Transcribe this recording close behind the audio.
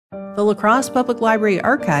The La Crosse Public Library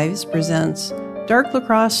Archives presents Dark La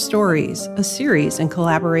Crosse Stories, a series in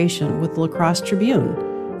collaboration with the La Crosse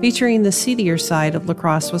Tribune, featuring the seedier side of La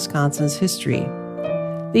Crosse, Wisconsin's history.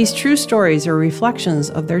 These true stories are reflections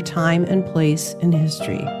of their time and place in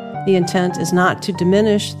history. The intent is not to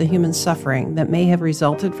diminish the human suffering that may have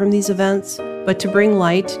resulted from these events, but to bring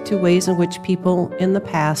light to ways in which people in the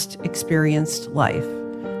past experienced life.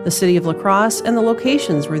 The city of La Crosse and the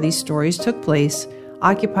locations where these stories took place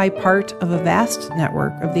occupy part of a vast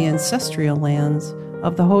network of the ancestral lands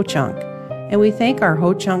of the Ho-Chunk, and we thank our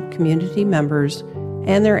Ho-Chunk community members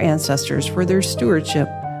and their ancestors for their stewardship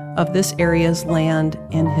of this area's land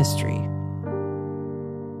and history.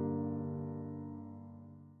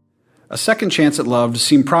 A second chance at love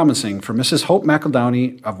seemed promising for Mrs. Hope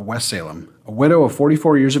McEldowney of West Salem, a widow of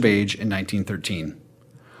 44 years of age in 1913.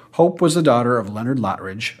 Hope was the daughter of Leonard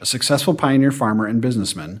Lottridge, a successful pioneer farmer and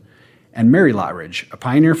businessman, and Mary Lottridge, a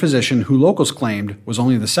pioneer physician who locals claimed was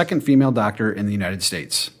only the second female doctor in the United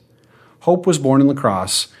States. Hope was born in La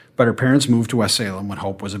Crosse, but her parents moved to West Salem when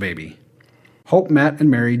Hope was a baby. Hope met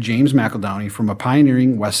and married James McEldowney from a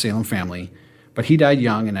pioneering West Salem family, but he died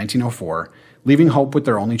young in 1904, leaving Hope with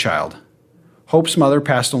their only child. Hope's mother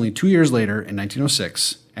passed only 2 years later in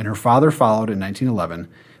 1906, and her father followed in 1911,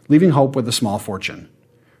 leaving Hope with a small fortune.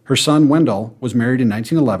 Her son, Wendell, was married in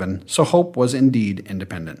 1911, so Hope was indeed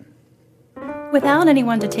independent. Without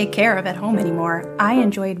anyone to take care of at home anymore, I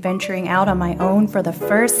enjoyed venturing out on my own for the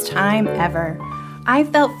first time ever. I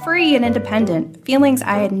felt free and independent, feelings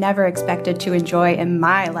I had never expected to enjoy in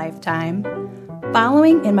my lifetime.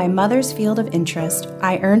 Following in my mother's field of interest,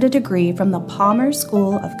 I earned a degree from the Palmer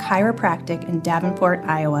School of Chiropractic in Davenport,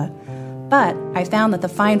 Iowa. But I found that the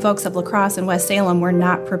fine folks of La Crosse and West Salem were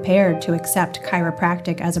not prepared to accept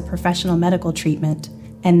chiropractic as a professional medical treatment,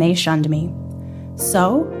 and they shunned me.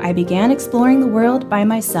 So I began exploring the world by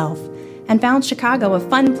myself and found Chicago a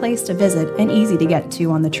fun place to visit and easy to get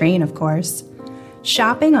to on the train, of course.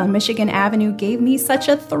 Shopping on Michigan Avenue gave me such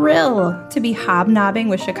a thrill to be hobnobbing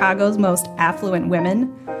with Chicago's most affluent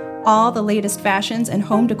women. All the latest fashions and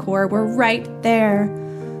home decor were right there.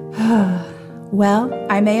 Well,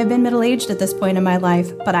 I may have been middle-aged at this point in my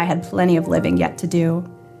life, but I had plenty of living yet to do.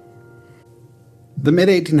 The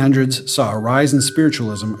mid-1800s saw a rise in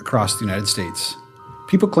spiritualism across the United States.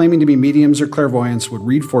 People claiming to be mediums or clairvoyants would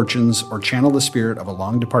read fortunes or channel the spirit of a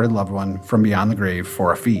long-departed loved one from beyond the grave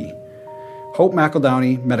for a fee. Hope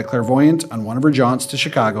McEldowney met a clairvoyant on one of her jaunts to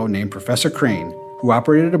Chicago named Professor Crane, who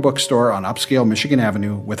operated a bookstore on upscale Michigan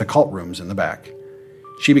Avenue with occult rooms in the back.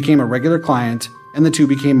 She became a regular client, and the two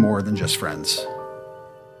became more than just friends.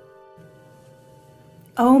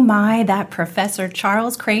 Oh my, that Professor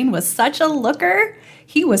Charles Crane was such a looker.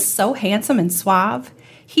 He was so handsome and suave.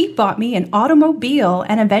 He bought me an automobile,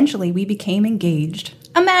 and eventually we became engaged.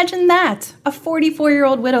 Imagine that! A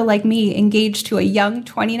 44-year-old widow like me engaged to a young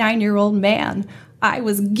 29-year-old man. I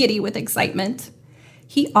was giddy with excitement.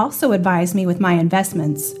 He also advised me with my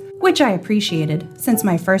investments, which I appreciated, since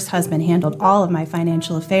my first husband handled all of my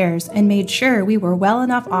financial affairs and made sure we were well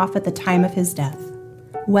enough off at the time of his death.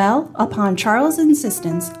 Well, upon Charles'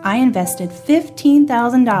 insistence, I invested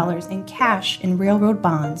 $15,000 in cash in railroad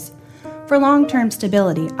bonds. For long-term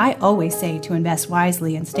stability, I always say to invest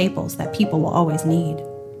wisely in staples that people will always need.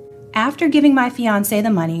 After giving my fiancé the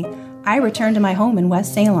money, I returned to my home in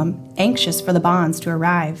West Salem, anxious for the bonds to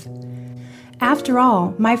arrive. After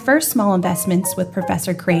all, my first small investments with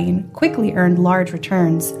Professor Crane quickly earned large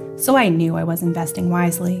returns, so I knew I was investing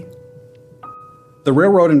wisely. The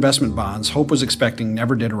railroad investment bonds Hope was expecting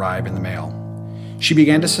never did arrive in the mail. She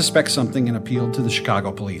began to suspect something and appealed to the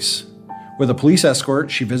Chicago police. With a police escort,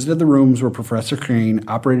 she visited the rooms where Professor Crane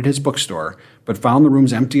operated his bookstore, but found the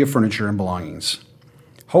rooms empty of furniture and belongings.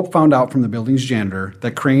 Hope found out from the building's janitor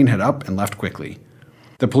that Crane had up and left quickly.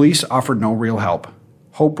 The police offered no real help.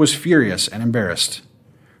 Hope was furious and embarrassed.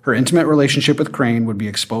 Her intimate relationship with Crane would be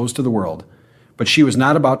exposed to the world, but she was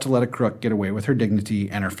not about to let a crook get away with her dignity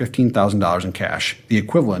and her $15,000 in cash, the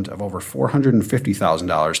equivalent of over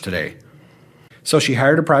 $450,000 today. So she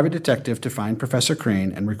hired a private detective to find Professor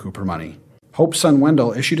Crane and recoup her money. Hope's son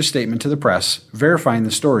Wendell issued a statement to the press, verifying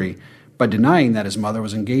the story, but denying that his mother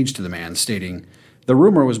was engaged to the man, stating, "The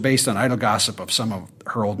rumor was based on idle gossip of some of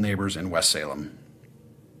her old neighbors in West Salem."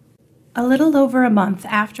 A little over a month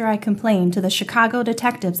after I complained to the Chicago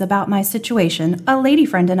detectives about my situation, a lady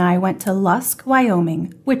friend and I went to Lusk,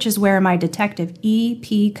 Wyoming, which is where my detective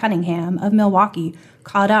E.P. Cunningham of Milwaukee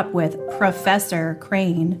caught up with Professor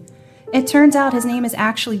Crane. It turns out his name is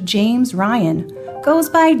actually James Ryan, goes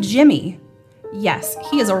by Jimmie. Yes,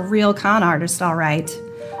 he is a real con artist, all right.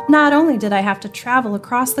 Not only did I have to travel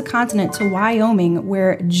across the continent to Wyoming,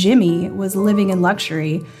 where Jimmie was living in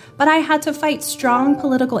luxury, but I had to fight strong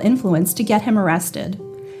political influence to get him arrested.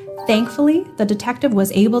 Thankfully, the detective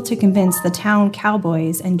was able to convince the town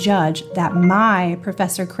cowboys and judge that my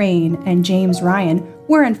Professor Crane and James Ryan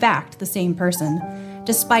were in fact the same person,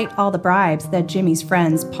 despite all the bribes that Jimmie's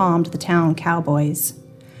friends palmed the town cowboys.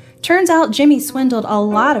 Turns out Jimmie swindled a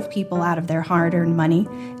lot of people out of their hard-earned money,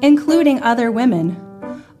 including other women.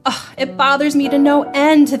 It bothers me to no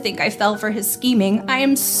end to think I fell for his scheming. I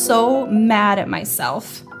am so mad at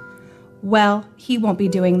myself. Well, he won't be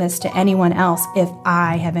doing this to anyone else if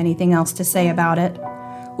I have anything else to say about it.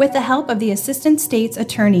 With the help of the Assistant State's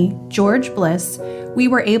Attorney, George Bliss, we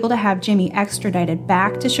were able to have Jimmie extradited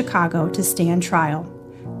back to Chicago to stand trial.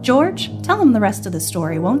 George, tell him the rest of the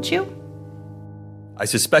story, won't you? I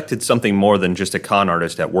suspected something more than just a con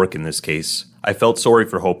artist at work in this case. I felt sorry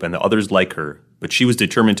for Hope and the others like her, but she was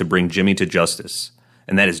determined to bring Jimmie to justice,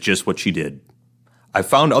 and that is just what she did. I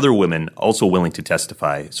found other women also willing to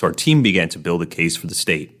testify, so our team began to build a case for the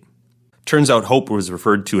state. Turns out Hope was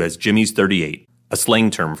referred to as Jimmie's 38, a slang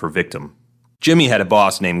term for victim. Jimmie had a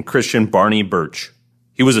boss named Christian Barney Birch.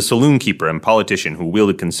 He was a saloon keeper and politician who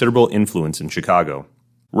wielded considerable influence in Chicago.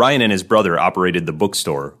 Ryan and his brother operated the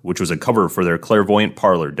bookstore, which was a cover for their clairvoyant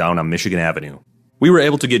parlor down on Michigan Avenue. We were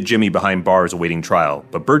able to get Jimmie behind bars awaiting trial,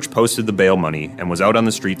 but Birch posted the bail money and was out on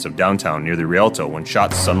the streets of downtown near the Rialto when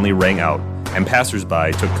shots suddenly rang out, and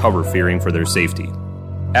passersby took cover fearing for their safety.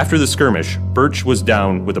 After the skirmish, Birch was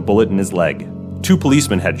down with a bullet in his leg. 2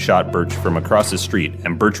 policemen had shot Birch from across the street,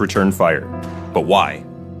 and Birch returned fire. But why?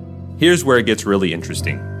 Here's where it gets really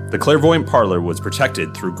interesting. The clairvoyant parlor was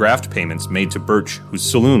protected through graft payments made to Birch, whose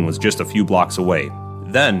saloon was just a few blocks away.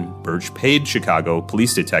 Then, Birch paid Chicago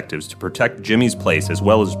police detectives to protect Jimmie's place as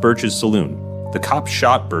well as Birch's saloon. The cops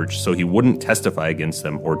shot Birch so he wouldn't testify against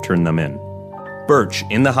them or turn them in. Birch,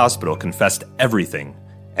 in the hospital, confessed everything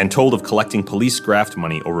and told of collecting police graft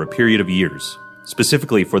money over a period of years,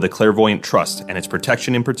 specifically for the Clairvoyant Trust and its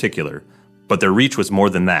protection in particular, but their reach was more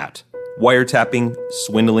than that: wiretapping,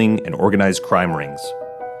 swindling, and organized crime rings.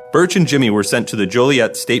 Birch and Jimmie were sent to the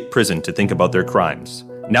Joliet State Prison to think about their crimes.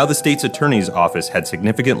 Now the state's attorney's office had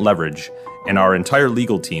significant leverage, and our entire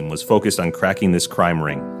legal team was focused on cracking this crime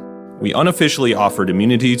ring. We unofficially offered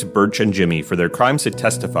immunity to Birch and Jimmie for their crimes to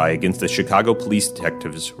testify against the Chicago police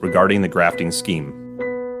detectives regarding the grafting scheme.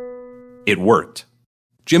 It worked.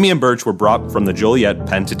 Jimmie and Birch were brought from the Joliet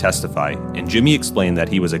pen to testify, and Jimmie explained that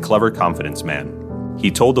he was a clever confidence man. He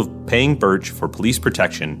told of paying Birch for police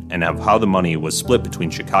protection and of how the money was split between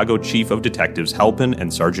Chicago Chief of Detectives Halpin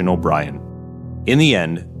and Sergeant O'Brien. In the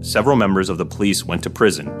end, several members of the police went to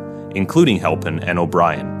prison, including Halpin and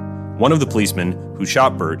O'Brien. One of the policemen who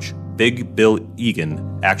shot Birch, Big Bill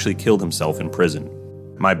Egan, actually killed himself in prison.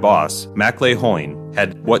 My boss, Maclay Hoyne,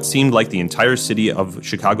 had what seemed like the entire city of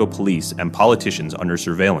Chicago police and politicians under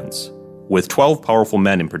surveillance, with 12 powerful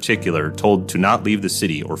men in particular told to not leave the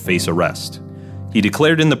city or face arrest. He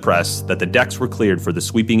declared in the press that the decks were cleared for the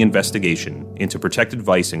sweeping investigation into protected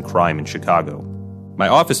vice and crime in Chicago. My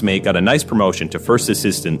office mate got a nice promotion to First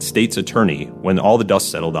Assistant State's Attorney when all the dust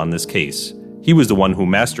settled on this case. He was the one who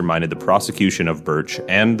masterminded the prosecution of Birch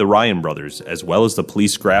and the Ryan brothers, as well as the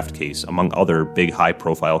police graft case, among other big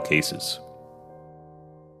high-profile cases.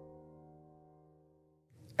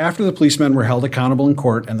 After the policemen were held accountable in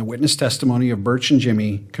court and the witness testimony of Birch and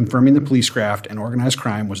Jimmie confirming the police graft and organized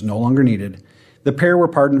crime was no longer needed, the pair were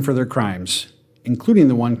pardoned for their crimes, including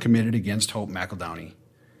the one committed against Hope McEldowney.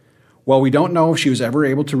 While we don't know if she was ever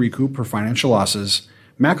able to recoup her financial losses,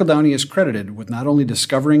 McEldowney is credited with not only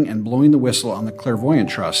discovering and blowing the whistle on the Clairvoyant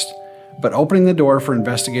Trust, but opening the door for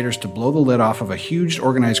investigators to blow the lid off of a huge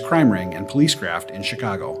organized crime ring and police graft in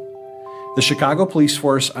Chicago. The Chicago police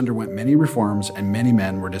force underwent many reforms and many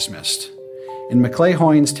men were dismissed. In Maclay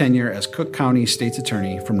Hoyne's tenure as Cook County State's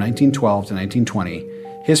Attorney from 1912 to 1920,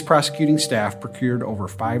 his prosecuting staff procured over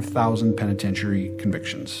 5,000 penitentiary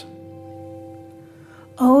convictions.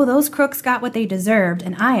 Oh, those crooks got what they deserved,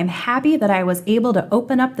 and I am happy that I was able to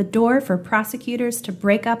open up the door for prosecutors to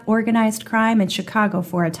break up organized crime in Chicago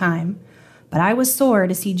for a time. But I was sore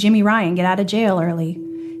to see Jimmie Ryan get out of jail early.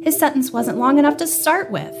 His sentence wasn't long enough to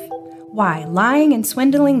start with. Why, lying and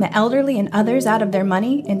swindling the elderly and others out of their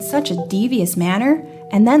money in such a devious manner,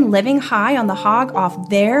 and then living high on the hog off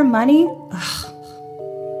their money? Ugh.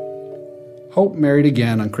 Hope married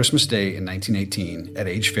again on Christmas Day in 1918 at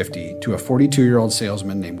age 50 to a 42-year-old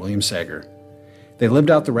salesman named William Sager. They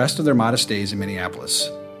lived out the rest of their modest days in Minneapolis.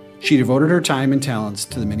 She devoted her time and talents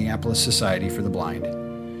to the Minneapolis Society for the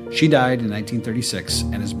Blind. She died in 1936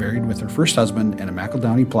 and is buried with her first husband in a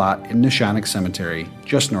McEldowney plot in Neshonoc Cemetery,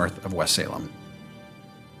 just north of West Salem.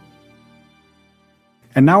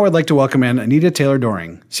 And now I'd like to welcome in Anita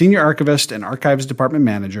Taylor-Doring, Senior Archivist and Archives Department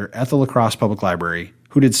Manager at the La Crosse Public Library,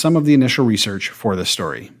 who did some of the initial research for this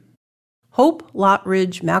story. Hope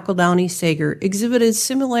Lottridge McEldowney Sager exhibited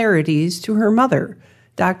similarities to her mother,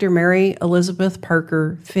 Dr. Mary Elizabeth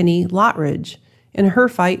Parker Finney Lottridge, in her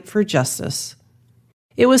fight for justice.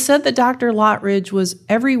 It was said that Dr. Lottridge was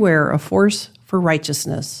everywhere a force for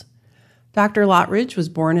righteousness. Dr. Lottridge was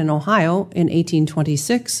born in Ohio in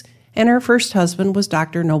 1826, and her first husband was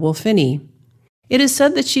Dr. Noble Finney. It is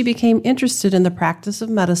said that she became interested in the practice of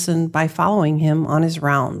medicine by following him on his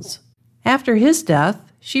rounds. After his death,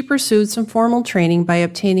 she pursued some formal training by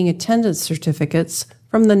obtaining attendance certificates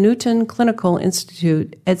from the Newton Clinical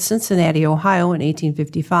Institute at Cincinnati, Ohio in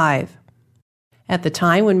 1855. At the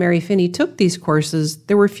time when Mary Finney took these courses,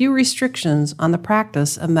 there were few restrictions on the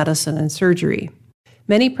practice of medicine and surgery.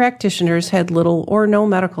 Many practitioners had little or no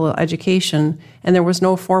medical education, and there was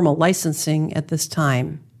no formal licensing at this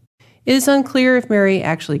time. It is unclear if Mary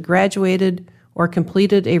actually graduated or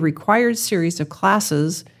completed a required series of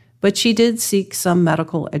classes, but she did seek some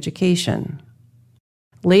medical education.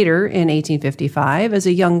 Later, in 1855, as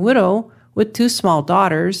a young widow with 2 small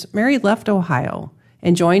daughters, Mary left Ohio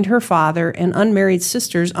and joined her father and unmarried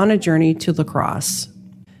sisters on a journey to La Crosse.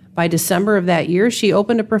 By December of that year, she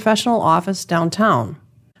opened a professional office downtown.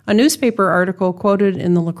 A newspaper article quoted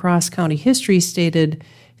in the La Crosse County History stated,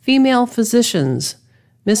 "Female physicians.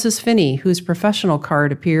 Mrs. Finney, whose professional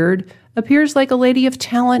card appears like a lady of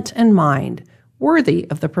talent and mind, worthy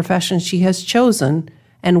of the profession she has chosen,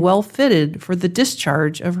 and well fitted for the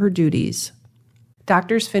discharge of her duties."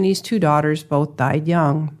 Dr. Finney's 2 daughters both died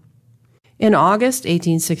young. In August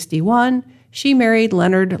 1861, she married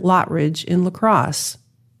Leonard Lottridge in La Crosse.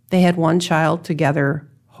 They had 1 child together,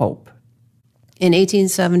 Hope. In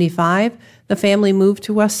 1875, the family moved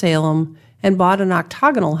to West Salem and bought an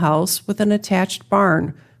octagonal house with an attached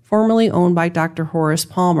barn, formerly owned by Dr. Horace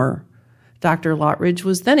Palmer. Dr. Lottridge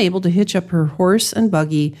was then able to hitch up her horse and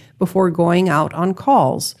buggy before going out on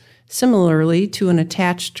calls, similarly to an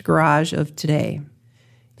attached garage of today.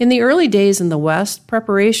 In the early days in the West,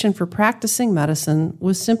 preparation for practicing medicine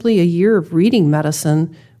was simply a year of reading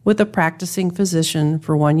medicine with a practicing physician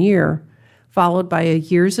for 1 year, followed by a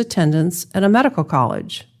year's attendance at a medical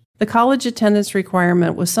college. The college attendance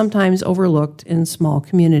requirement was sometimes overlooked in small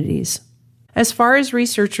communities. As far as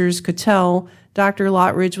researchers could tell, Dr.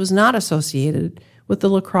 Lottridge was not associated with the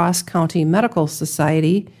La Crosse County Medical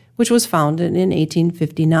Society, which was founded in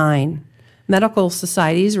 1859. Medical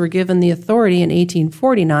societies were given the authority in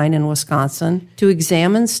 1849 in Wisconsin to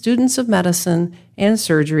examine students of medicine and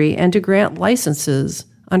surgery and to grant licenses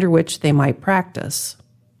under which they might practice.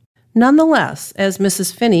 Nonetheless, as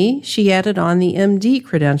Mrs. Finney, she added on the MD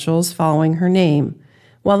credentials following her name,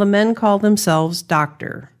 while the men called themselves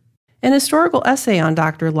Doctor. An historical essay on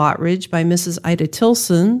Dr. Lottridge by Mrs. Ida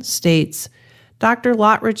Tilson states, Dr.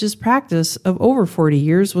 Lottridge's practice of over 40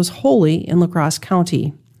 years was wholly in La Crosse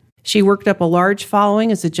County. She worked up a large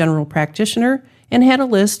following as a general practitioner and had a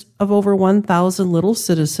list of over 1,000 little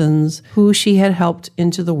citizens who she had helped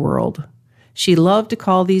into the world. She loved to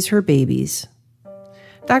call these her babies.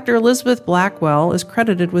 Dr. Elizabeth Blackwell is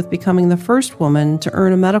credited with becoming the first woman to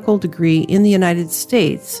earn a medical degree in the United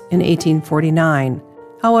States in 1849.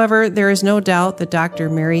 However, there is no doubt that Dr.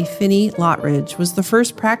 Mary Finney Lottridge was the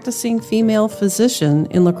first practicing female physician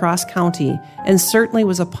in La Crosse County and certainly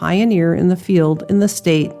was a pioneer in the field in the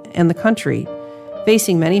state and the country,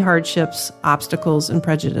 facing many hardships, obstacles, and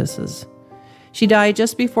prejudices. She died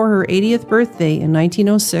just before her 80th birthday in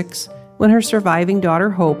 1906 when her surviving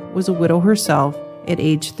daughter Hope was a widow herself at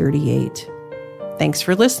age 38. Thanks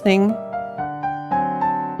for listening.